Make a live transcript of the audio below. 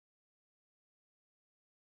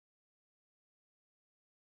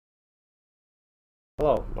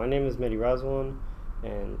Hello, my name is Mehdi Razwan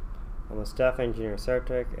and I'm a staff engineer at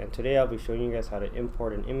Saratech, and today I'll be showing you guys how to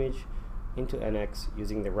import an image into NX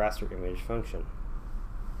using the raster image function.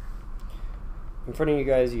 In front of you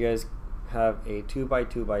guys have a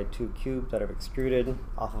 2x2x2 cube that I've extruded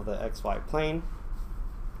off of the XY plane,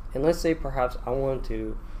 and let's say perhaps I want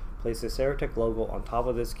to place the Saratech logo on top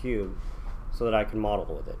of this cube so that I can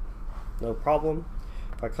model with it. No problem.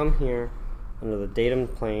 If I come here under the datum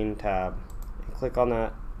plane tab and click on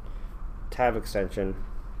that tab extension,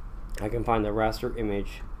 I can find the raster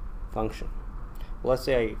image function. Let's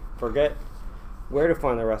say I forget where to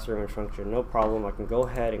find the raster image function. No problem. I can go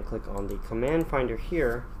ahead and click on the command finder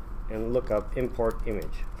here and look up import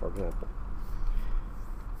image, for example.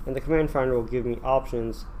 And the command finder will give me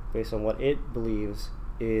options based on what it believes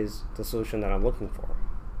is the solution that I'm looking for.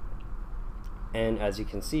 And as you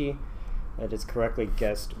can see, it has correctly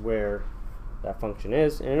guessed where that function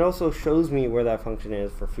is, and it also shows me where that function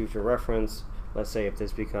is for future reference. Let's say if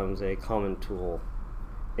this becomes a common tool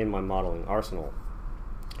in my modeling arsenal.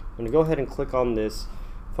 I'm going to go ahead and click on this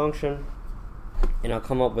function, and I'll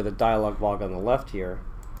come up with a dialog box on the left here,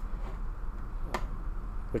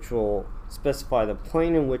 which will specify the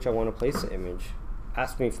plane in which I want to place the image,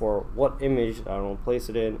 ask me for what image I want to place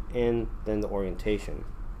it in, and then the orientation.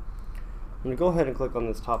 I'm going to go ahead and click on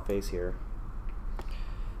this top face here.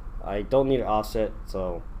 I don't need an offset,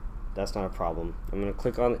 so that's not a problem. I'm going to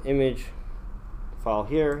click on the image file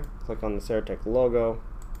here, click on the Saratech logo,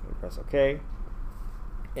 and press OK.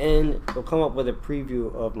 And it'll come up with a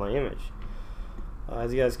preview of my image.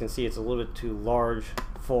 As you guys can see, it's a little bit too large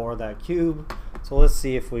for that cube, so let's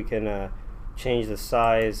see if we can change the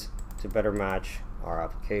size to better match our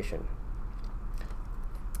application.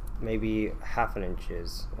 Maybe ½ an inch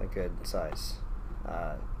is a good size.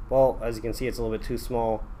 Well, as you can see, it's a little bit too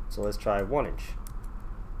small, so let's try 1 inch.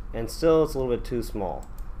 And still it's a little bit too small,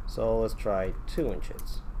 so let's try 2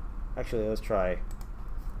 inches. Actually, let's try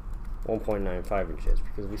 1.95 inches,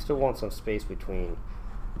 because we still want some space between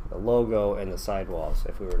the logo and the sidewalls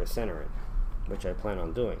if we were to center it, which I plan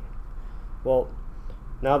on doing. Well,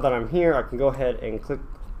 now that I'm here, I can go ahead and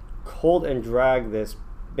hold and drag this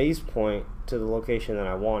base point to the location that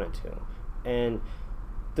I want it to, and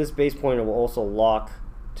this base pointer will also lock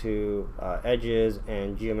to edges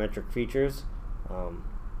and geometric features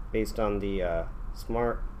based on the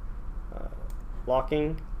smart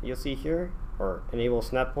locking you'll see here, or enable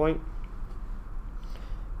snap point.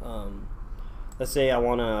 Let's say I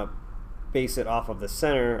want to base it off of the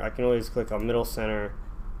center. I can always click on middle center,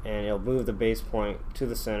 and it'll move the base point to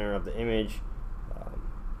the center of the image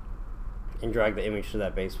and drag the image to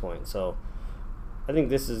that base point. So I think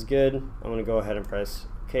this is good. I'm going to go ahead and press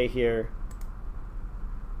OK here,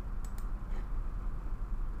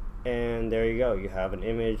 and there you go. You have an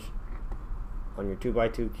image on your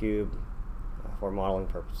 2x2 cube for modeling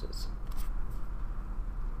purposes.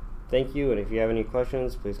 Thank you, and if you have any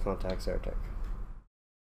questions, please contact Saratech.